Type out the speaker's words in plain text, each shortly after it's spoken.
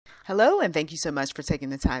Hello, and thank you so much for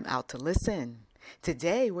taking the time out to listen.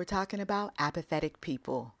 Today, we're talking about apathetic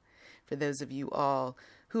people. For those of you all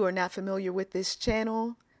who are not familiar with this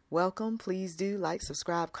channel, welcome. Please do like,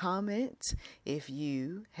 subscribe, comment if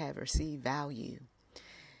you have received value.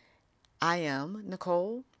 I am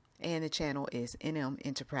Nicole, and the channel is NM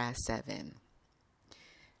Enterprise 7.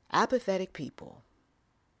 Apathetic people.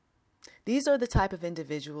 These are the type of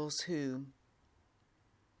individuals who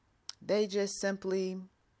they just simply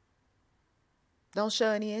don't show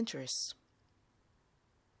any interest.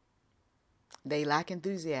 They lack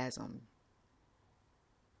enthusiasm.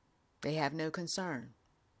 They have no concern.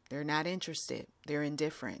 They're not interested. They're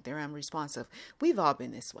indifferent. They're unresponsive. We've all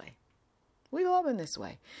been this way.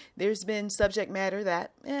 There's been subject matter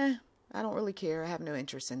that, I don't really care. I have no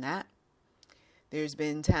interest in that. There's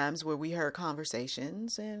been times where we heard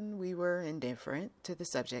conversations and we were indifferent to the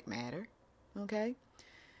subject matter. Okay?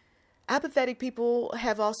 Apathetic people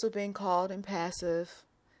have also been called impassive,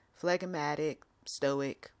 phlegmatic,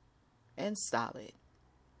 stoic, and stolid.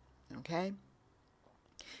 Okay?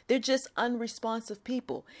 They're just unresponsive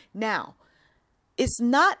people. Now, it's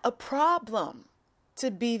not a problem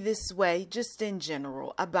to be this way just in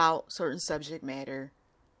general about certain subject matter,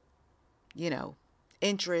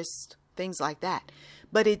 interest, things like that.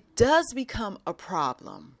 But it does become a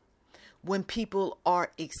problem when people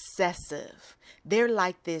are excessive. They're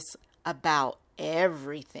like this about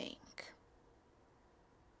everything.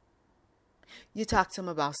 You talk to them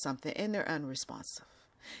about something and they're unresponsive.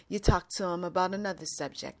 You talk to them about another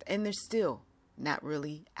subject and they're still not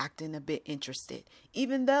really acting a bit interested,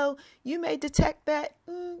 even though you may detect that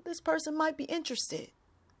this person might be interested.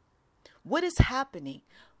 What is happening?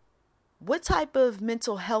 What type of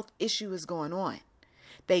mental health issue is going on?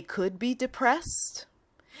 They could be depressed.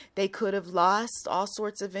 They could have lost all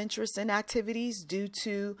sorts of interest in activities due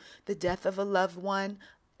to the death of a loved one,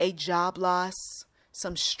 a job loss,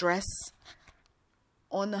 some stress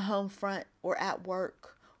on the home front or at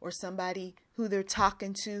work, or somebody who they're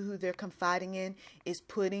talking to, who they're confiding in, is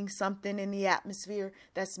putting something in the atmosphere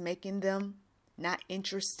that's making them not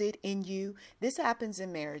interested in you. This happens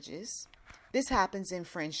in marriages. This happens in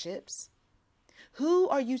friendships. Who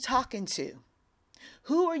are you talking to?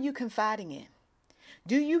 Who are you confiding in?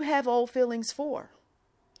 Do you have old feelings for?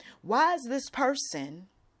 Why is this person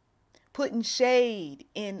putting shade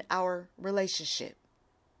in our relationship?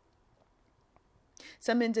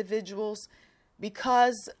 Some individuals,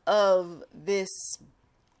 because of this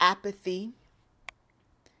apathy,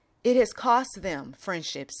 it has cost them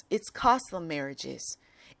friendships. It's cost them marriages.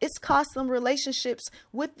 It's cost them relationships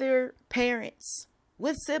with their parents,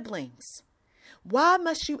 with siblings. Why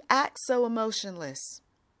must you act so emotionless?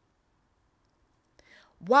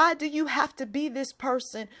 Why do you have to be this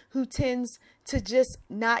person who tends to just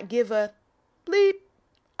not give a bleep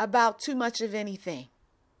about too much of anything?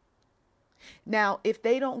 Now, if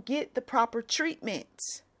they don't get the proper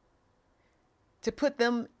treatment to put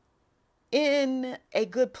them in a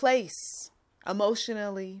good place,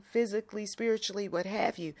 emotionally, physically, spiritually, what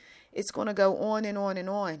have you, it's going to go on and on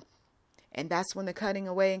and on. And that's when the cutting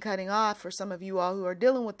away and cutting off for some of you all who are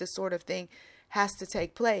dealing with this sort of thing has to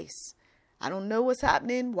take place. I don't know what's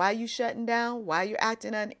happening, why you shutting down, why you're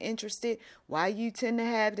acting uninterested, why you tend to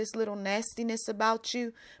have this little nastiness about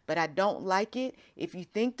you, but I don't like it. If you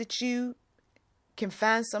think that you can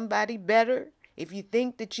find somebody better, if you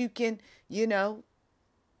think that you can,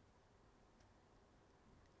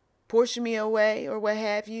 portion me away or what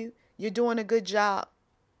have you, you're doing a good job,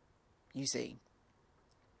 you see.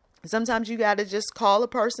 Sometimes you got to just call a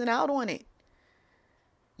person out on it.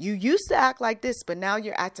 You used to act like this, but now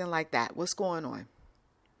you're acting like that. What's going on?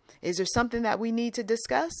 Is there something that we need to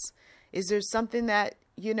discuss? Is there something that,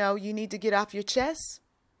 you need to get off your chest?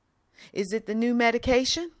 Is it the new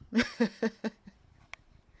medication?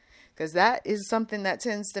 Because that is something that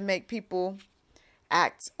tends to make people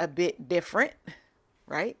act a bit different,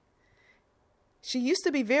 right? She used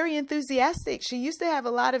to be very enthusiastic. She used to have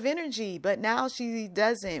a lot of energy, but now she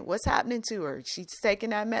doesn't. What's happening to her? She's taking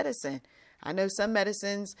that medicine. I know some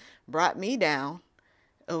medicines brought me down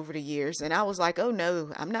over the years, and I was like, oh no,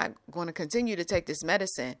 I'm not going to continue to take this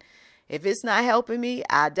medicine. If it's not helping me,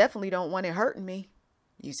 I definitely don't want it hurting me,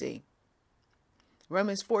 you see.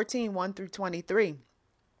 Romans 14, 1 through 23.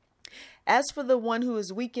 As for the one who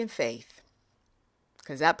is weak in faith,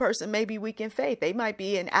 because that person may be weak in faith. They might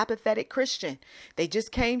be an apathetic Christian. They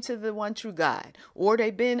just came to the one true God. Or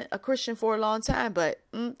they've been a Christian for a long time, but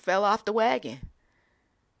fell off the wagon.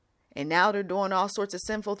 And now they're doing all sorts of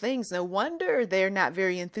sinful things. No wonder they're not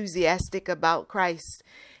very enthusiastic about Christ.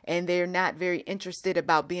 And they're not very interested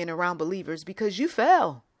about being around believers because you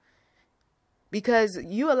fell. because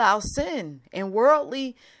you allow sin and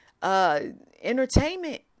worldly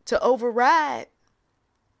entertainment to override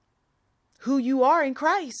who you are in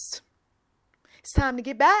Christ. It's time to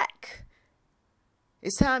get back.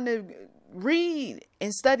 It's time to read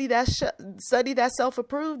and study that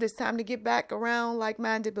self-approved. It's time to get back around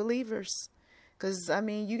like-minded believers. Because,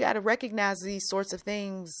 you got to recognize these sorts of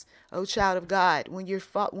things, oh child of God, when you've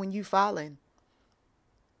fallen.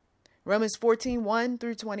 Romans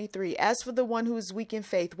 14:1-23. As for the one who is weak in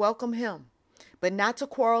faith, welcome him, but not to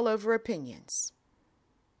quarrel over opinions.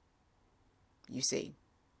 You see,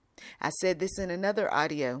 I said this in another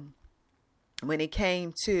audio when it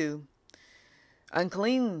came to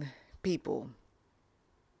unclean people,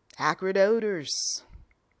 acrid odors,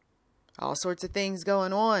 all sorts of things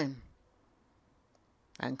going on,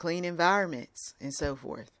 unclean environments, and so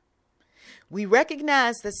forth. We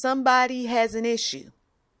recognize that somebody has an issue,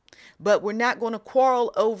 but we're not going to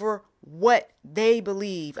quarrel over what they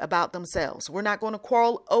believe about themselves. We're not going to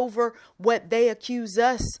quarrel over what they accuse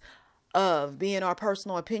us of being our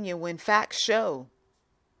personal opinion when facts show.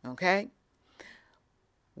 Okay?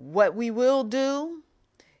 What we will do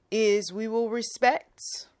is we will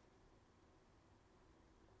respect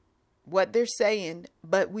what they're saying,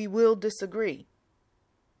 but we will disagree.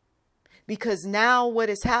 Because now what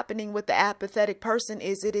is happening with the apathetic person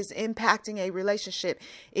is it is impacting a relationship.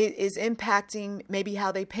 It is impacting maybe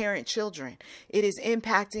how they parent children. It is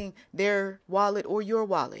impacting their wallet or your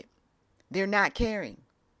wallet. They're not caring,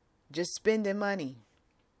 just spending money,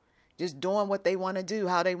 just doing what they want to do,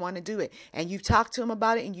 how they want to do it. And you've talked to them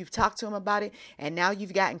about it and you've talked to them about it. And now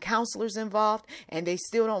you've gotten counselors involved and they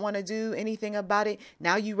still don't want to do anything about it.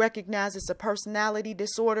 Now you recognize it's a personality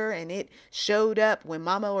disorder and it showed up when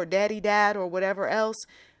mama or daddy died or whatever else.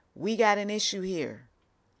 We got an issue here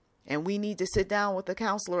and we need to sit down with a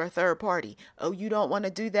counselor or a third party. Oh, you don't want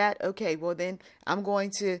to do that? Okay, well then I'm going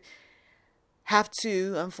to have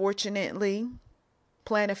to, unfortunately,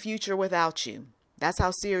 plan a future without you. That's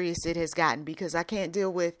how serious it has gotten because I can't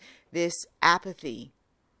deal with this apathy,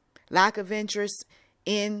 lack of interest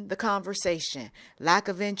in the conversation, lack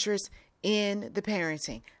of interest in the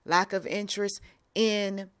parenting, lack of interest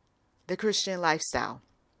in the Christian lifestyle.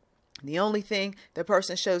 The only thing the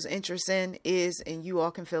person shows interest in is, and you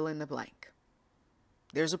all can fill in the blank.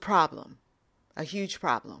 There's a problem, a huge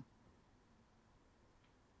problem.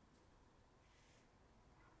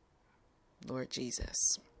 Lord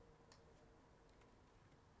Jesus.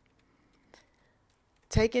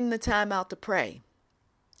 Taking the time out to pray.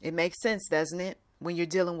 It makes sense, doesn't it? When you're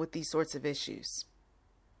dealing with these sorts of issues.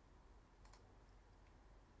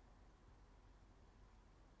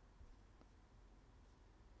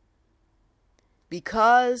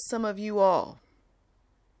 Because some of you all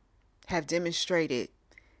have demonstrated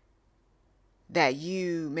that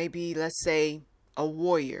you may be, let's say, a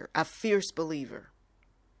warrior, a fierce believer.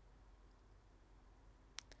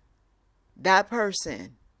 That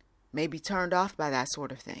person may be turned off by that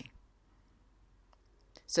sort of thing.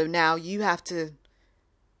 So now you have to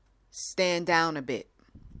stand down a bit.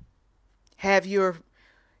 Have your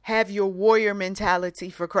warrior mentality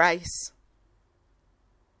for Christ.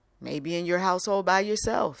 Maybe in your household by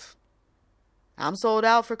yourself. I'm sold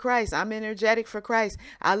out for Christ. I'm energetic for Christ.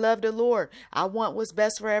 I love the Lord. I want what's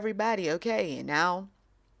best for everybody. Okay. And now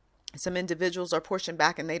some individuals are pushing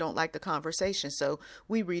back and they don't like the conversation. So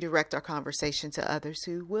we redirect our conversation to others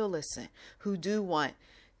who will listen, who do want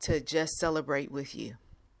to just celebrate with you.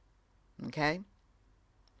 Okay.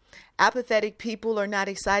 Apathetic people are not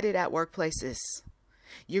excited at workplaces.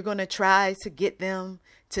 You're going to try to get them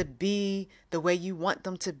to be the way you want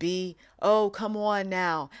them to be. Oh, come on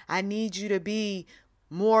now. I need you to be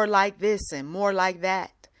more like this and more like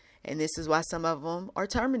that. And this is why some of them are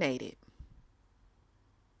terminated.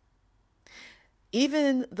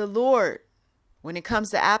 Even the Lord, when it comes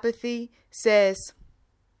to apathy, says,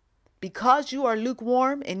 because you are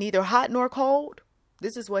lukewarm and neither hot nor cold,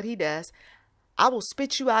 this is what he does. I will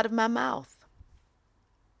spit you out of my mouth.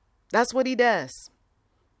 That's what he does.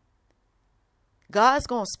 God's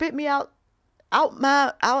going to spit me out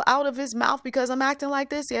of his mouth because I'm acting like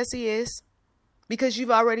this. Yes, he is. Because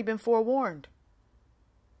you've already been forewarned.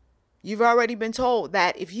 You've already been told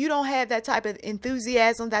that if you don't have that type of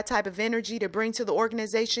enthusiasm, that type of energy to bring to the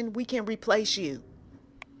organization, we can replace you.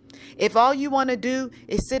 If all you want to do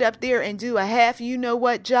is sit up there and do a half you know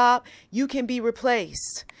what job, you can be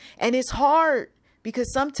replaced. And it's hard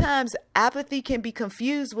because sometimes apathy can be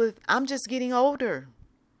confused with I'm just getting older.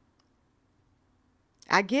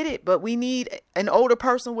 I get it, but we need an older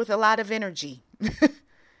person with a lot of energy.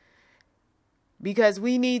 because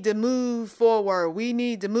we need to move forward. We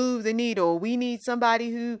need to move the needle. We need somebody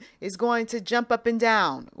who is going to jump up and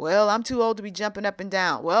down. Well, I'm too old to be jumping up and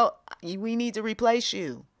down. Well, we need to replace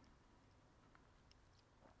you.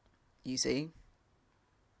 You see?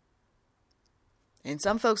 And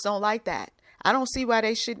some folks don't like that. I don't see why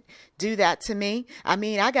they should do that to me. I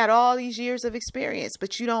mean, I got all these years of experience,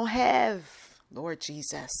 but you don't have, Lord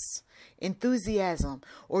Jesus, enthusiasm,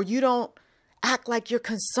 or you don't act like you're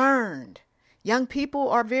concerned. Young people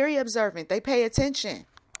are very observant. They pay attention.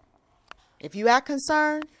 If you act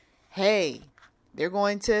concerned, hey, they're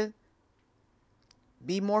going to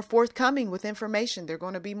be more forthcoming with information. They're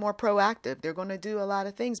going to be more proactive. They're going to do a lot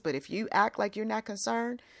of things. But if you act like you're not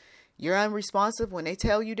concerned, you're unresponsive when they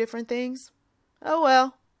tell you different things, oh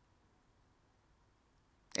well.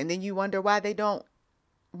 And then you wonder why they don't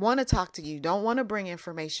want to talk to you, don't want to bring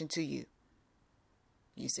information to you.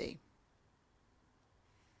 You see.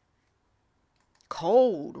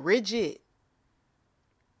 Cold, rigid.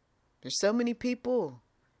 There's so many people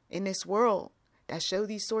in this world that show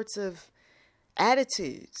these sorts of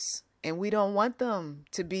attitudes, and we don't want them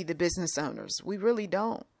to be the business owners. We really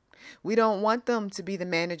don't. We don't want them to be the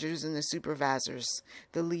managers and the supervisors,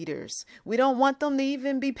 the leaders. We don't want them to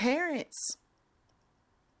even be parents.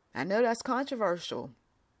 I know that's controversial.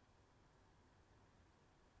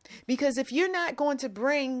 Because if you're not going to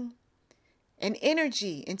bring an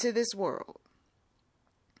energy into this world,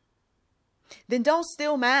 then don't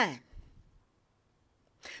steal mine.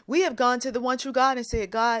 We have gone to the one true God and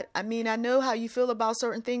said, God, I mean, I know how you feel about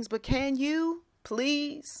certain things, but can you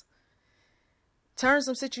please turn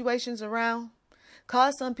some situations around?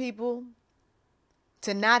 Cause some people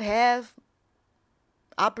to not have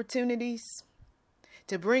opportunities,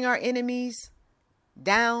 to bring our enemies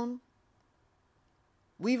down.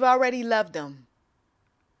 We've already loved them,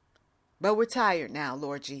 but we're tired now,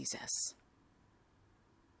 Lord Jesus.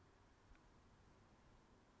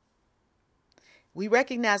 We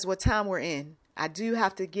recognize what time we're in. I do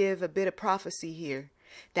have to give a bit of prophecy here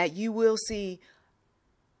that you will see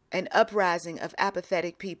an uprising of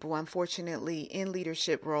apathetic people, unfortunately, in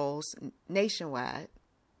leadership roles nationwide,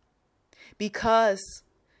 because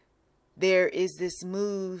there is this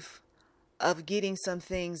move of getting some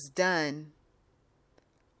things done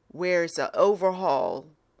where it's an overhaul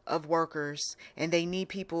of workers, and they need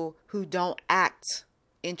people who don't act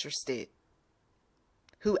interested,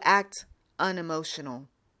 who act unemotional,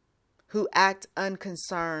 who act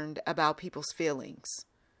unconcerned about people's feelings.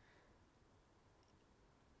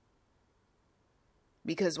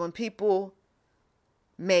 Because when people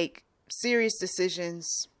make serious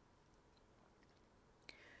decisions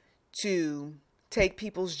to take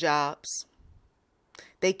people's jobs,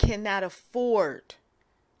 they cannot afford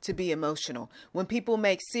to be emotional. When people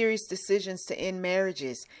make serious decisions to end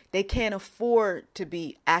marriages, they can't afford to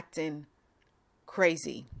be acting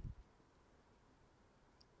crazy.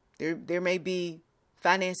 There may be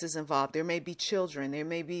finances involved. There may be children. There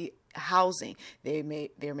may be housing. There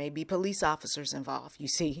may be police officers involved, you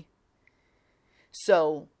see.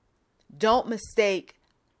 So don't mistake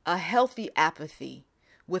a healthy apathy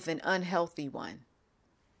with an unhealthy one.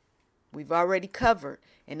 We've already covered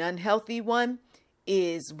an unhealthy one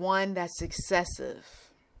is one that's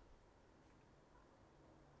excessive.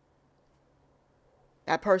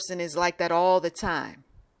 That person is like that all the time.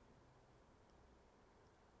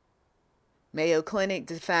 Mayo Clinic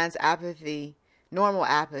defines apathy, abnormal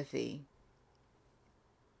apathy,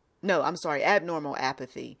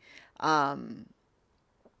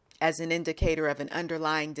 as an indicator of an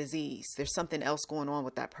underlying disease. There's something else going on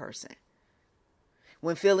with that person.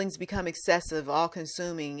 When feelings become excessive,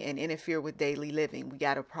 all-consuming, and interfere with daily living, we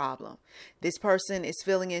got a problem. This person is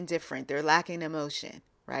feeling indifferent. They're lacking emotion,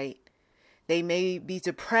 right? They may be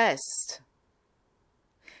depressed.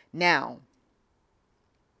 Now,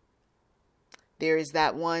 there is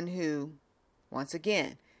that one who, once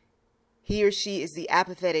again, he or she is the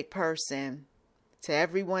apathetic person to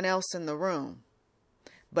everyone else in the room.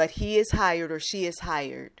 But he is hired or she is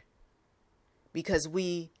hired because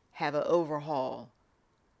we have an overhaul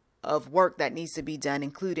of work that needs to be done,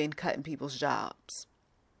 including cutting people's jobs.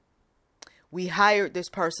 We hired this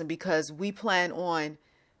person because we plan on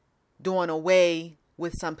doing away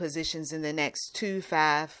with some positions in the next 2,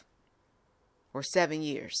 5, or 7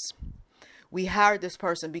 years. We hired this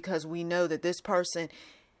person because we know that this person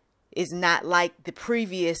is not like the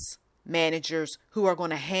previous managers who are going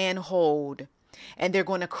to handhold, and they're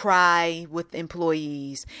going to cry with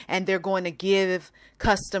employees, and they're going to give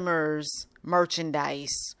customers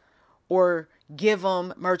merchandise or give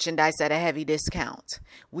them merchandise at a heavy discount.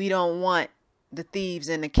 We don't want the thieves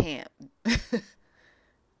in the camp.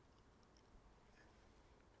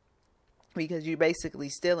 because you're basically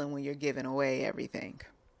stealing when you're giving away everything.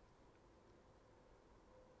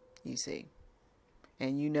 You see,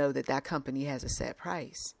 and you know that that company has a set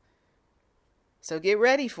price. So get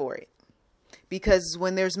ready for it, because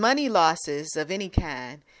when there's money losses of any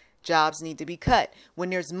kind, jobs need to be cut. When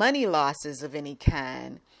there's money losses of any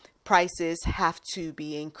kind, prices have to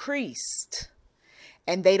be increased.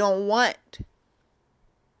 And they don't want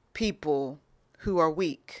people who are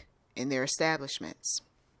weak in their establishments.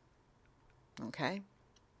 Okay?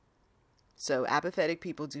 So apathetic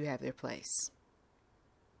people do have their place.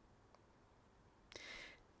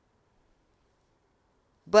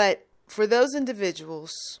 But for those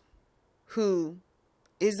individuals who,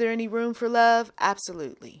 is there any room for love?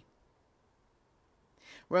 Absolutely.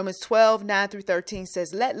 Romans 12, 9 through 13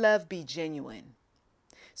 says, let love be genuine.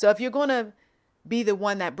 So if you're going to be the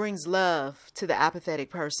one that brings love to the apathetic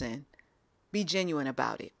person, be genuine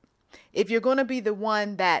about it. If you're going to be the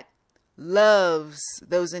one that loves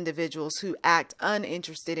those individuals who act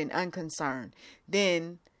uninterested and unconcerned,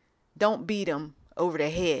 then don't beat them over the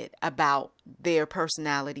head about their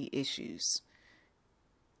personality issues,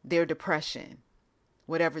 their depression,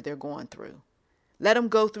 whatever they're going through. Let them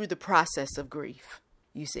go through the process of grief,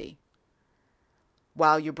 you see,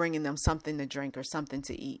 while you're bringing them something to drink or something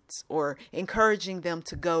to eat, or encouraging them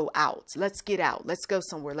to go out. Let's get out. Let's go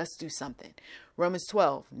somewhere. Let's do something. Romans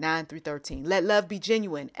 12, 9 through 13. Let love be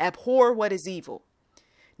genuine. Abhor what is evil.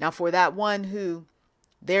 Now, for that one who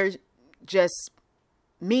they're just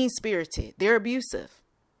mean-spirited, they're abusive.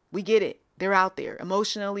 We get it. They're out there,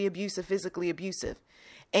 emotionally abusive, physically abusive,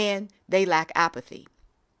 and they lack apathy.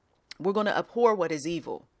 We're going to abhor what is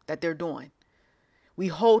evil that they're doing. We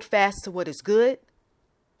hold fast to what is good,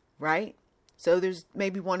 right? So there's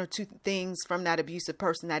maybe one or two things from that abusive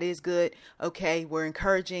person that is good. Okay, we're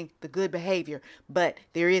encouraging the good behavior, but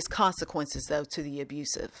there is consequences though to the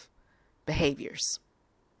abusive behaviors.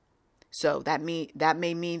 So that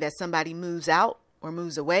may mean that somebody moves out or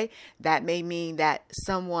moves away. That may mean that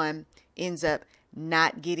someone ends up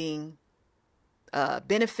not getting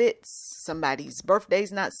benefits. Somebody's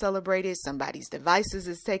birthday's not celebrated. Somebody's devices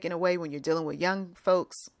is taken away when you're dealing with young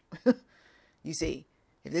folks. You see,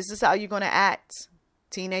 if this is how you're going to act,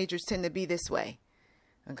 teenagers tend to be this way.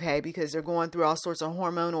 Okay, because they're going through all sorts of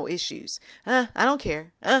hormonal issues. I don't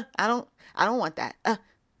care. I don't want that.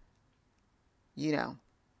 You know.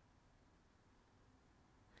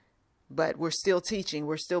 But we're still teaching.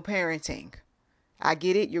 We're still parenting. I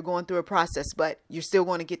get it. You're going through a process, but you're still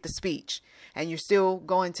going to get the speech, and you're still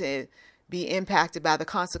going to be impacted by the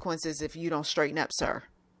consequences if you don't straighten up, sir,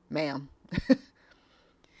 ma'am.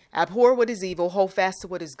 Abhor what is evil. Hold fast to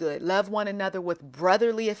what is good. Love one another with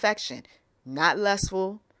brotherly affection, not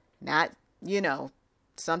lustful, not,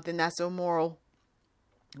 something that's immoral.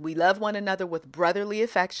 We love one another with brotherly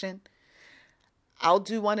affection.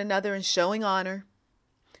 Outdo one another in showing honor.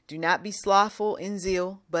 Do not be slothful in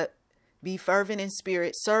zeal, but be fervent in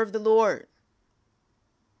spirit. Serve the Lord.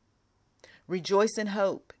 Rejoice in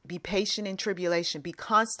hope. Be patient in tribulation. Be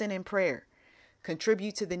constant in prayer.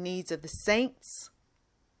 Contribute to the needs of the saints.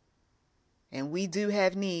 And we do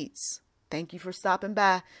have needs. Thank you for stopping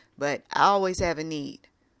by, but I always have a need.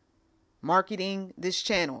 Marketing this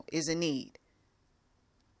channel is a need.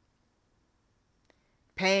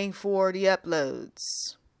 Paying for the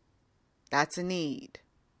uploads, that's a need,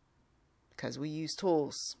 because we use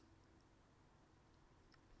tools.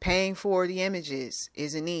 Paying for the images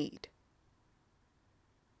is a need.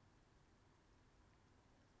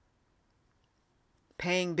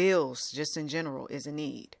 Paying bills just in general is a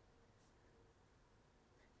need.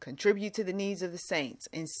 Contribute to the needs of the saints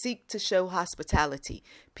and seek to show hospitality.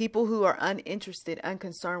 People who are uninterested,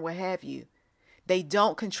 unconcerned, what have you, they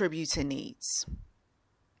don't contribute to needs.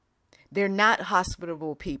 They're not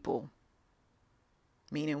hospitable people,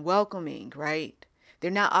 meaning welcoming, right? They're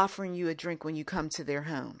not offering you a drink when you come to their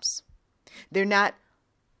homes. They're not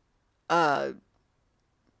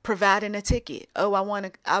providing a ticket. Oh, I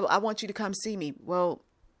want you to come see me. Well,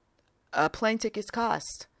 plane tickets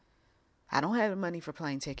cost. I don't have the money for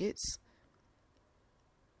plane tickets.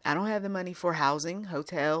 I don't have the money for housing,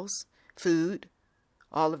 hotels, food,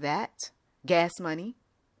 all of that, gas money.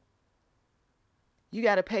 You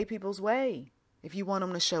got to pay people's way if you want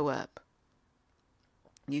them to show up.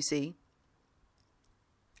 You see,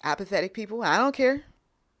 apathetic people, I don't care.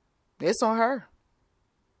 It's on her.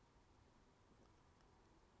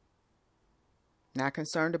 Not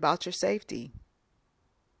concerned about your safety.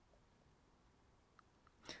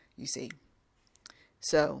 You see,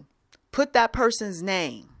 so put that person's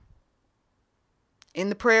name in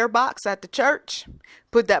the prayer box at the church.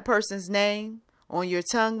 Put that person's name on your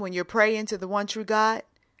tongue when you're praying to the one true God.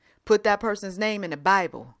 Put that person's name in the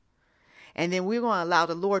Bible. And then we're going to allow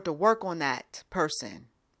the Lord to work on that person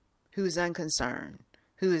who's unconcerned,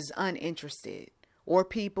 who is uninterested, or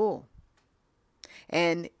people.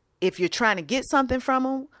 And if you're trying to get something from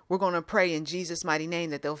them, we're going to pray in Jesus' mighty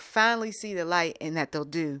name that they'll finally see the light and that they'll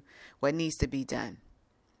do what needs to be done.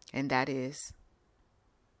 And that is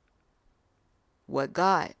what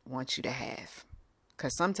God wants you to have.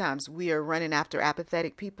 Because sometimes we are running after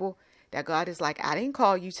apathetic people that God is like, I didn't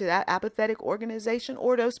call you to that apathetic organization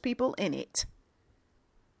or those people in it.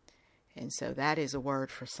 And so that is a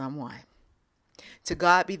word for someone. To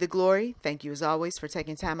God be the glory. Thank you as always for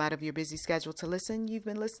taking time out of your busy schedule to listen. You've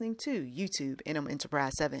been listening to YouTube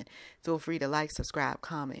Enterprise 7. Feel free to like, subscribe,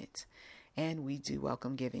 comment. And we do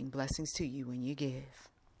welcome giving. Blessings to you when you give.